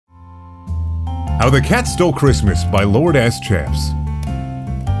How the Cat Stole Christmas by Lord Ass Chaps.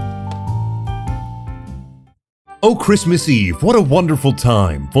 Oh, Christmas Eve, what a wonderful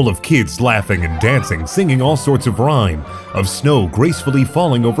time, full of kids laughing and dancing, singing all sorts of rhyme, of snow gracefully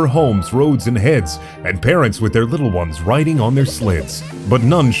falling over homes, roads, and heads, and parents with their little ones riding on their sleds. But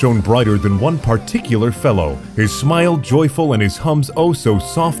none shone brighter than one particular fellow, his smile joyful and his hums oh so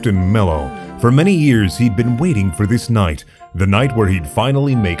soft and mellow. For many years he'd been waiting for this night, the night where he'd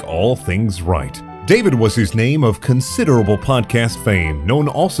finally make all things right. David was his name, of considerable podcast fame, known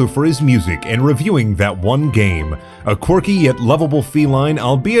also for his music and reviewing that one game. A quirky yet lovable feline,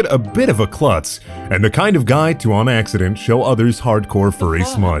 albeit a bit of a klutz, and the kind of guy to on accident show others hardcore furry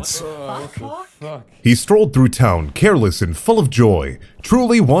smuts. He strolled through town, careless and full of joy,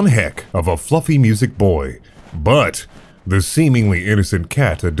 truly one heck of a fluffy music boy. But the seemingly innocent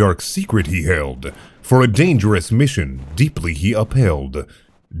cat a dark secret he held, for a dangerous mission deeply he upheld.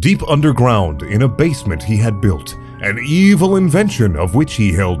 Deep underground, in a basement he had built, an evil invention of which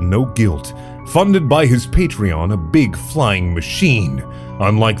he held no guilt, funded by his Patreon, a big flying machine,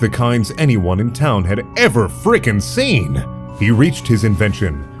 unlike the kinds anyone in town had ever frickin' seen. He reached his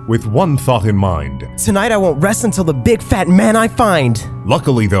invention with one thought in mind. Tonight I won't rest until the big fat man I find.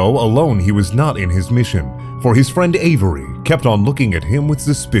 Luckily though, alone he was not in his mission, for his friend Avery kept on looking at him with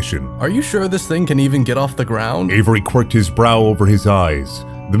suspicion. Are you sure this thing can even get off the ground? Avery quirked his brow over his eyes.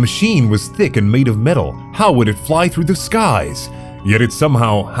 The machine was thick and made of metal. How would it fly through the skies? Yet it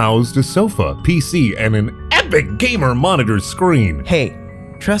somehow housed a sofa, PC, and an epic gamer monitor screen. Hey,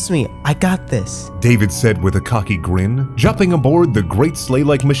 trust me, I got this, David said with a cocky grin, jumping aboard the great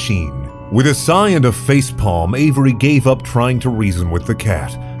sleigh-like machine. With a sigh and a facepalm, Avery gave up trying to reason with the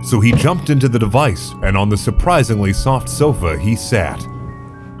cat. So he jumped into the device, and on the surprisingly soft sofa he sat.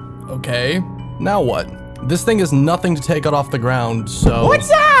 Okay, now what? This thing is nothing to take it off the ground, so...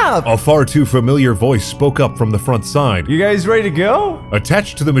 What's up? A far too familiar voice spoke up from the front side. You guys ready to go?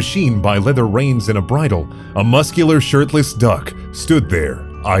 Attached to the machine by leather reins and a bridle, a muscular shirtless duck stood there,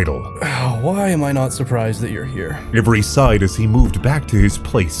 idle. Why am I not surprised that you're here? Avery sighed as he moved back to his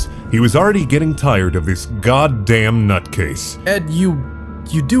place. He was already getting tired of this goddamn nutcase. Ed, you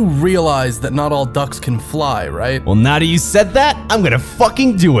do realize that not all ducks can fly, right? Well, now that you said that, I'm gonna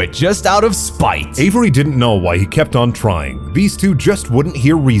fucking do it, just out of spite. Avery didn't know why he kept on trying. These two just wouldn't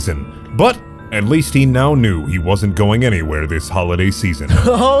hear reason. But at least he now knew he wasn't going anywhere this holiday season.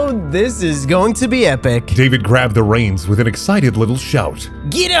 Oh, this is going to be epic. David grabbed the reins with an excited little shout.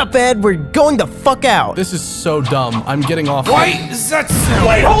 Get up, Ed, we're going the fuck out. This is so dumb. I'm getting off. Wait, is that silly?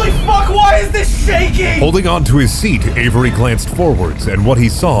 Wait, holy fuck, why is this shaking? Holding on to his seat, Avery glanced forwards, and what he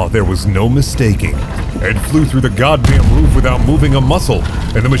saw there was no mistaking. Ed flew through the goddamn roof without moving a muscle,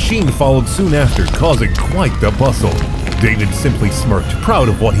 and the machine followed soon after, causing quite the bustle. David simply smirked, proud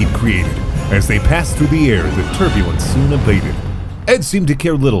of what he'd created. As they passed through the air, the turbulence soon abated. Ed seemed to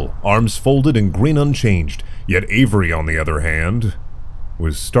care little, arms folded and grin unchanged, yet Avery, on the other hand,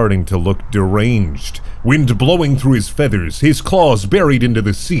 was starting to look deranged. Wind blowing through his feathers, his claws buried into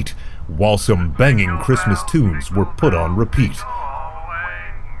the seat, while some banging Christmas tunes were put on repeat.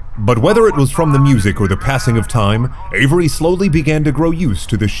 But whether it was from the music or the passing of time, Avery slowly began to grow used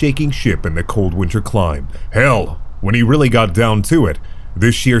to the shaking ship and the cold winter climb. Hell, when he really got down to it,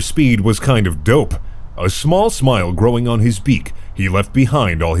 this sheer speed was kind of dope. A small smile growing on his beak, he left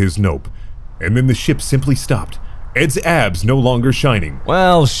behind all his nope. And then the ship simply stopped, Ed's abs no longer shining.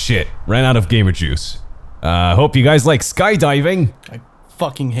 Well, shit, ran out of gamer juice. Hope you guys like skydiving. I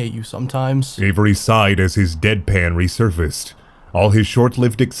fucking hate you sometimes. Avery sighed as his deadpan resurfaced. All his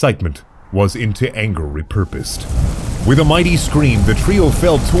short-lived excitement was into anger repurposed. With a mighty scream, the trio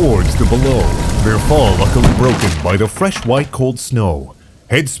fell towards the below, their fall luckily broken by the fresh white cold snow.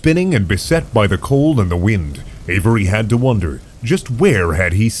 Head spinning and beset by the cold and the wind, Avery had to wonder, just where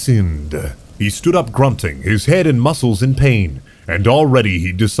had he sinned? He stood up grunting, his head and muscles in pain, and already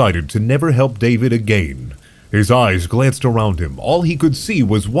he decided to never help David again. His eyes glanced around him, all he could see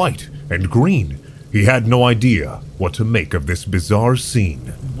was white and green. He had no idea what to make of this bizarre scene.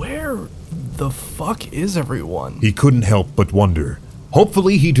 Where the fuck is everyone? He couldn't help but wonder.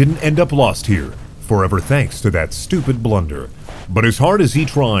 Hopefully he didn't end up lost here, forever thanks to that stupid blunder. But as hard as he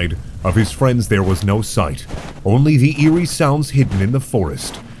tried, of his friends there was no sight, only the eerie sounds hidden in the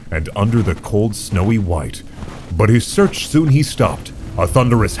forest and under the cold snowy white. But his search soon he stopped, a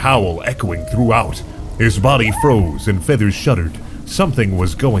thunderous howl echoing throughout. His body froze and feathers shuddered. Something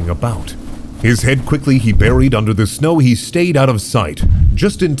was going about. His head quickly he buried under the snow. He stayed out of sight,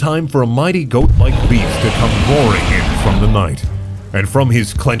 just in time for a mighty goat-like beast to come roaring in from the night. And from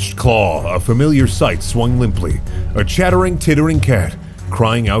his clenched claw, a familiar sight swung limply. A chattering, tittering cat,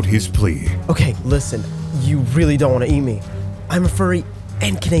 crying out his plea. Okay, listen, you really don't want to eat me. I'm a furry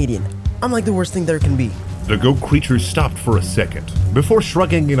and Canadian. I'm like the worst thing there can be. The goat creature stopped for a second, before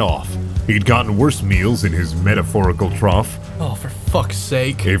shrugging it off. He'd gotten worse meals in his metaphorical trough. Oh, for fuck's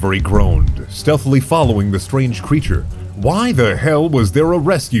sake. Avery groaned, stealthily following the strange creature. Why the hell was there a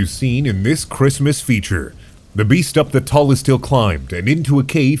rescue scene in this Christmas feature? The beast up the tallest hill climbed, and into a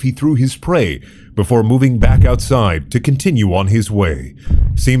cave he threw his prey, before moving back outside to continue on his way.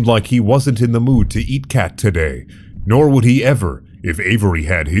 Seemed like he wasn't in the mood to eat cat today, nor would he ever, if Avery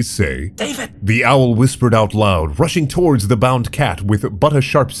had his say. David! The owl whispered out loud, rushing towards the bound cat with but a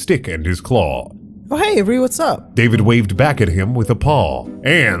sharp stick and his claw. Oh, hey, Avery, what's up? David waved back at him with a paw,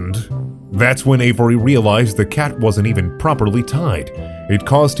 and that's when Avery realized the cat wasn't even properly tied. It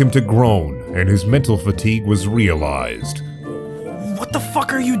caused him to groan, and his mental fatigue was realized. What the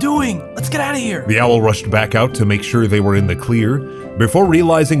fuck are you doing? Let's get out of here. The owl rushed back out to make sure they were in the clear, before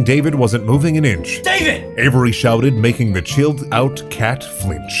realizing David wasn't moving an inch. David! Avery shouted, making the chilled-out cat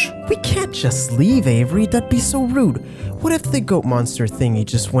flinch. We can't just leave, Avery. That'd be so rude. What if the goat monster thingy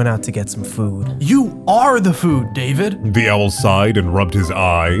just went out to get some food? You are the food, David. The owl sighed and rubbed his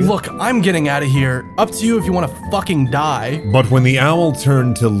eye. Look, I'm getting out of here. Up to you if you want to fucking die. But when the owl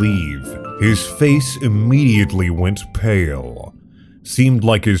turned to leave, his face immediately went pale. Seemed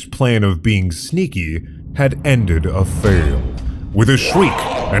like his plan of being sneaky had ended a fail. With a shriek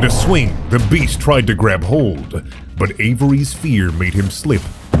and a swing, the beast tried to grab hold, but Avery's fear made him slip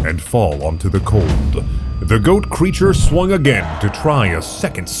and fall onto the cold. The goat creature swung again to try a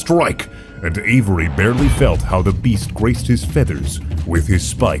second strike, and Avery barely felt how the beast graced his feathers with his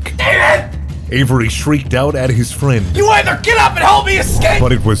spike. David! Avery shrieked out at his friend. You either get up and help me escape!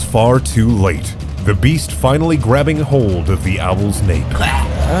 But it was far too late. The beast finally grabbing hold of the owl's nape.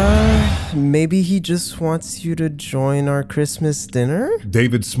 Maybe he just wants you to join our Christmas dinner?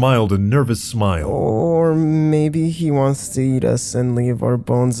 David smiled a nervous smile. Or maybe he wants to eat us and leave our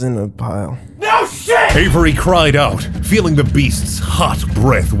bones in a pile. No shit! Avery cried out, feeling the beast's hot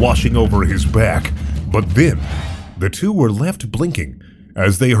breath washing over his back. But then, the two were left blinking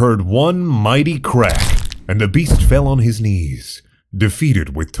as they heard one mighty crack, and the beast fell on his knees,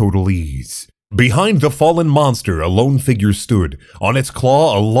 defeated with total ease. Behind the fallen monster, a lone figure stood. On its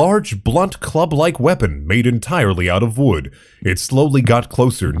claw, a large, blunt, club-like weapon made entirely out of wood. It slowly got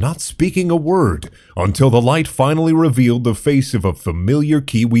closer, not speaking a word, until the light finally revealed the face of a familiar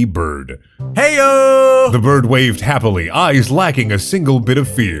Kiwi bird. Heyo! The bird waved happily, eyes lacking a single bit of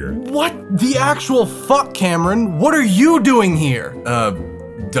fear. What the actual fuck, Cameron? What are you doing here?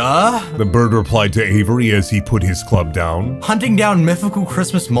 Duh? The bird replied to Avery as he put his club down. Hunting down mythical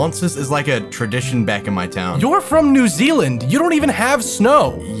Christmas monsters is like a tradition back in my town. You're from New Zealand. You don't even have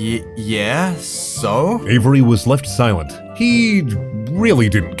snow. Yeah, so? Avery was left silent. He really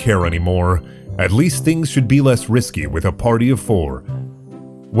didn't care anymore. At least things should be less risky with a party of four.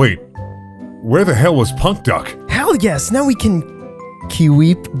 Wait, where the hell was Punk Duck? Hell yes, now we can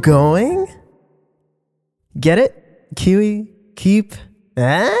keep going? Get it? Kiwi, keep,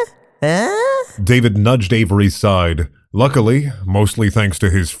 David nudged Avery's side. Luckily, mostly thanks to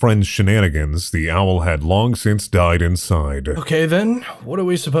his friend's shenanigans, the owl had long since died inside. Okay then, what are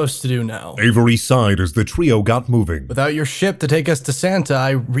we supposed to do now? Avery sighed as the trio got moving. Without your ship to take us to Santa,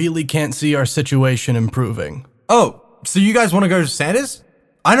 I really can't see our situation improving. Oh, so you guys want to go to Santa's?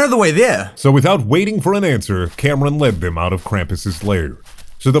 I know the way there. So without waiting for an answer, Cameron led them out of Krampus's lair.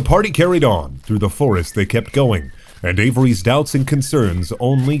 So the party carried on. Through the forest they kept going, and Avery's doubts and concerns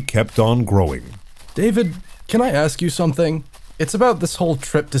only kept on growing. David, can I ask you something? It's about this whole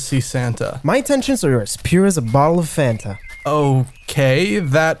trip to see Santa. My intentions are as pure as a bottle of Fanta. Okay,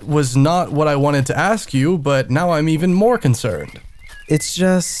 that was not what I wanted to ask you, but now I'm even more concerned. It's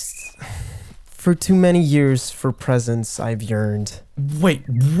just... for too many years for presents I've yearned. Wait,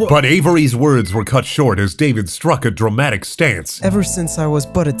 what? But Avery's words were cut short as David struck a dramatic stance. Ever since I was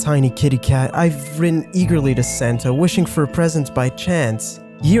but a tiny kitty cat, I've ridden eagerly to Santa, wishing for a present by chance.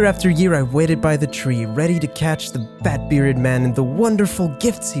 Year after year I waited by the tree, ready to catch the bat-bearded man and the wonderful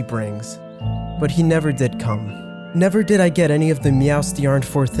gifts he brings. But he never did come. Never did I get any of the meowsty yarned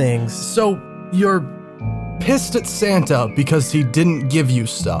for things. So, you're pissed at Santa because he didn't give you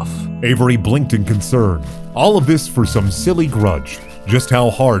stuff. Avery blinked in concern. All of this for some silly grudge. Just how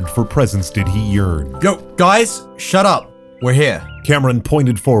hard for presents did he yearn? Yo, guys, shut up. We're here. Cameron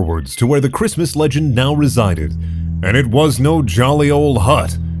pointed forwards to where the Christmas legend now resided, and it was no jolly old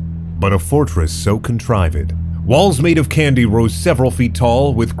hut, but a fortress so contrived. Walls made of candy rose several feet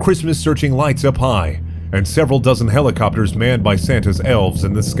tall, with Christmas-searching lights up high, and several dozen helicopters manned by Santa's elves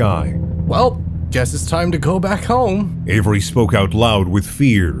in the sky. Well, guess it's time to go back home. Avery spoke out loud with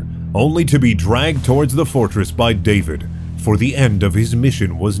fear, only to be dragged towards the fortress by David, for the end of his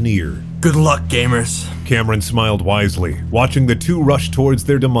mission was near. Good luck, gamers. Cameron smiled wisely, watching the two rush towards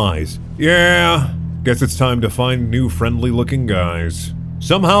their demise. Yeah, guess it's time to find new friendly-looking guys.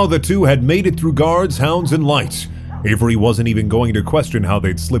 Somehow the two had made it through guards, hounds, and lights. Avery wasn't even going to question how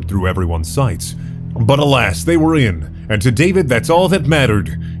they'd slipped through everyone's sights. But alas, they were in, and to David that's all that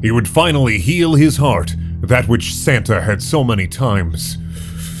mattered. He would finally heal his heart, that which Santa had so many times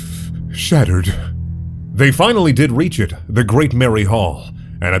shattered. They finally did reach it, the Great Merry Hall,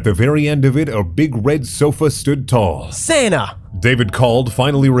 and at the very end of it, a big red sofa stood tall. Santa! David called,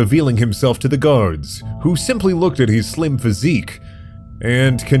 finally revealing himself to the guards, who simply looked at his slim physique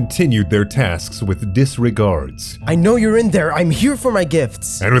and continued their tasks with disregards. I know you're in there. I'm here for my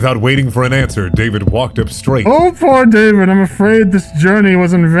gifts. And without waiting for an answer, David walked up straight. Oh, poor David, I'm afraid this journey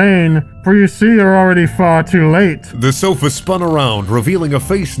was in vain, for you see you're already far too late. The sofa spun around, revealing a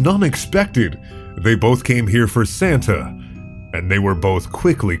face none expected. They both came here for Santa, and they were both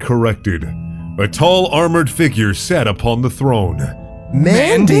quickly corrected. A tall, armored figure sat upon the throne.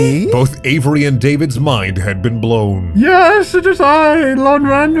 Mandy? Both Avery and David's mind had been blown. Yes, it is I, Lord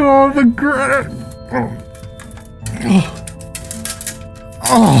Randall the Great.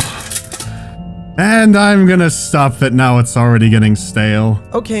 And I'm gonna stop that now, it's already getting stale.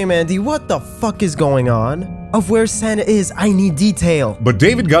 Okay, Mandy, what the fuck is going on? Of where Santa is, I need detail. But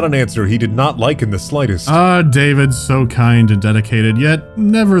David got an answer he did not like in the slightest. David's so kind and dedicated, yet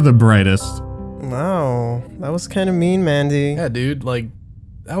never the brightest. Wow, that was kind of mean, Mandy. Yeah, dude, like,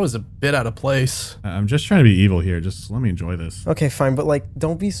 that was a bit out of place. I'm just trying to be evil here, just let me enjoy this. Okay, fine, but like,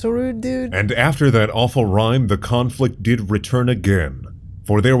 don't be so rude, dude. And after that awful rhyme, the conflict did return again,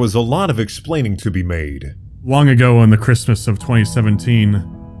 for there was a lot of explaining to be made. Long ago on the Christmas of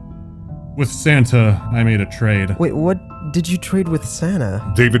 2017, with Santa, I made a trade. Wait, what did you trade with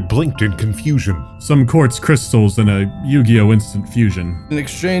Santa? David blinked in confusion. Some quartz crystals and a Yu-Gi-Oh! Instant fusion. In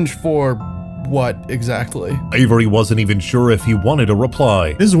exchange for what exactly? Avery wasn't even sure if he wanted a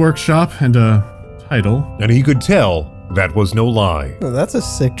reply, His workshop and a title. and he could tell that was no lie. Oh, that's a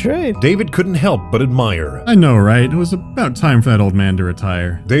sick trade. David couldn't help but admire. I know, right? It was about time for that old man to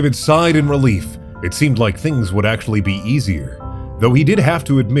retire. David sighed in relief. It seemed like things would actually be easier, though he did have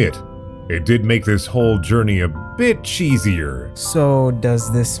to admit, it did make this whole journey a bit cheesier. So,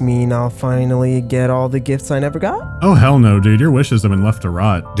 does this mean I'll finally get all the gifts I never got? Oh hell no, dude. Your wishes have been left to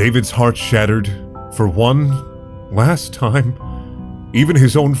rot. David's heart shattered. For one last time, even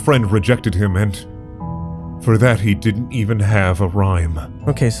his own friend rejected him, and for that he didn't even have a rhyme.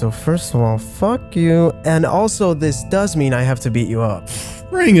 Okay, so first of all, fuck you. And also, this does mean I have to beat you up.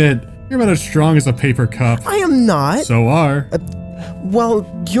 Bring it. You're about as strong as a paper cup. I am not. So are. Well,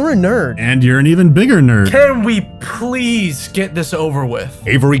 you're a nerd. And you're an even bigger nerd. Can we please get this over with?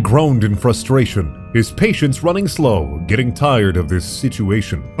 Avery groaned in frustration, his patience running slow, getting tired of this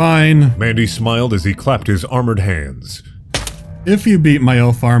situation. Fine. Mandy smiled as he clapped his armored hands. If you beat my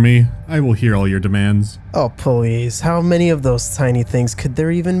elf army, I will hear all your demands. Oh, please. How many of those tiny things could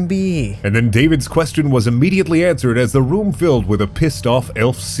there even be? And then David's question was immediately answered as the room filled with a pissed-off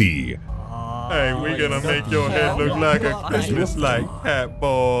elf C. Hey, we gonna make your head look like a Christmas light hat,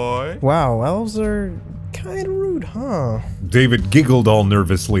 boy. Wow, elves are kind of rude, huh? David giggled all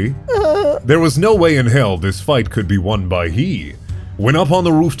nervously. There was no way in hell this fight could be won by he. When up on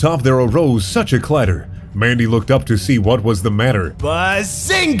the rooftop there arose such a clatter, Mandy looked up to see what was the matter.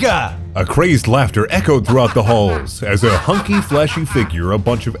 Bazinga! A crazed laughter echoed throughout the halls as a hunky, flashy figure a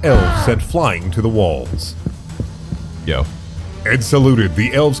bunch of elves sent flying to the walls. Yo. Ed saluted,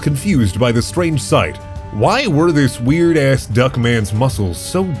 the elves confused by the strange sight. Why were this weird-ass duck man's muscles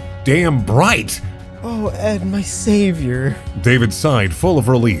so damn bright? Oh, Ed, my savior. David sighed, full of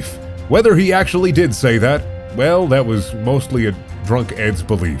relief. Whether he actually did say that, well, that was mostly a drunk Ed's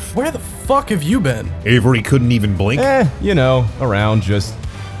belief. Where the fuck have you been? Avery couldn't even blink. You know, around just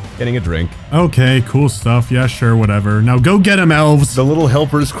getting a drink. Okay, cool stuff. Yeah, sure, whatever. Now go get him, elves! The little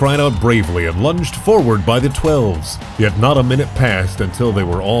helpers cried out bravely and lunged forward by the 12s. Yet not a minute passed until they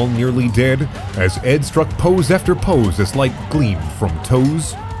were all nearly dead, as Ed struck pose after pose as light gleamed from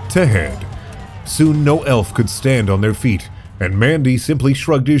toes to head. Soon no elf could stand on their feet, and Mandy simply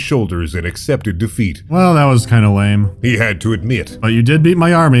shrugged his shoulders and accepted defeat. Well, that was kinda lame. He had to admit. But you did beat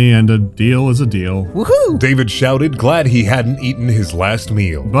my army, and a deal is a deal. Woohoo! David shouted, glad he hadn't eaten his last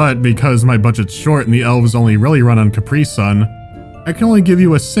meal. But because my budget's short and the elves only really run on Capri Sun, I can only give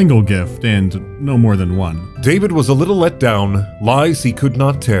you a single gift, and no more than one. David was a little let down, lies he could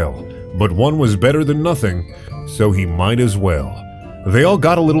not tell, but one was better than nothing, so he might as well. They all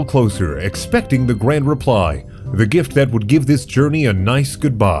got a little closer, expecting the grand reply, the gift that would give this journey a nice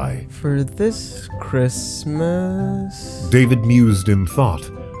goodbye. For this Christmas... David mused in thought.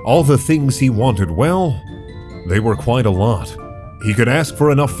 All the things he wanted, well, they were quite a lot. He could ask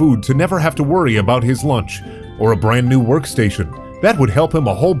for enough food to never have to worry about his lunch, or a brand new workstation. That would help him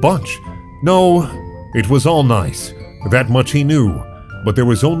a whole bunch. No, it was all nice. That much he knew. But there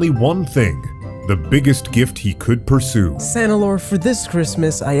was only one thing, the biggest gift he could pursue. Santa Lord, for this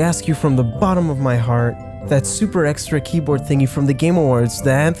Christmas, I ask you from the bottom of my heart, that super extra keyboard thingy from the Game Awards,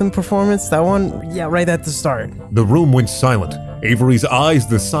 the anthem performance, that one, yeah, right at the start. The room went silent, Avery's eyes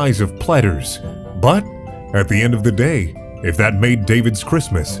the size of platters. But, at the end of the day, if that made David's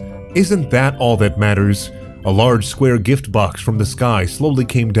Christmas, isn't that all that matters? A large square gift box from the sky slowly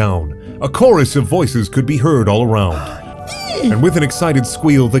came down. A chorus of voices could be heard all around. And with an excited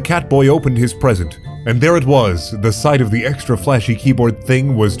squeal, the Catboy opened his present. And there it was. The sight of the extra flashy keyboard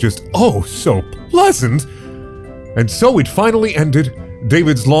thing was just, oh, so pleasant. And so it finally ended,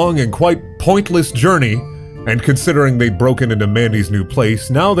 David's long and quite pointless journey. And considering they'd broken into Mandy's new place,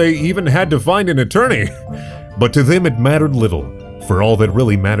 now they even had to find an attorney. But to them it mattered little, for all that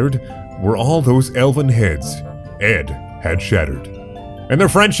really mattered were all those elven heads Ed had shattered. And their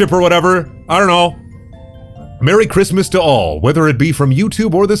friendship or whatever, I don't know. Merry Christmas to all, whether it be from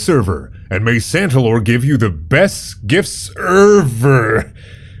YouTube or the server, and may Santa Lord give you the best gifts ever.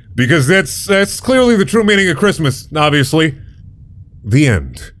 Because that's clearly the true meaning of Christmas, obviously. The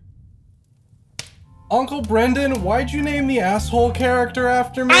end. Uncle Brendan, why'd you name the asshole character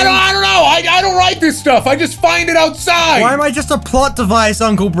after me? I don't know. I don't write this stuff. I just find it outside. Why am I just a plot device,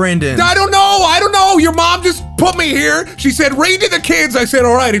 Uncle Brendan? I don't know. Your mom just put me here. She said, read to the kids. I said,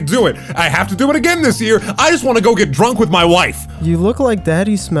 all right, do it. I have to do it again this year. I just want to go get drunk with my wife. You look like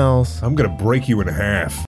Daddy smells. I'm gonna break you in half.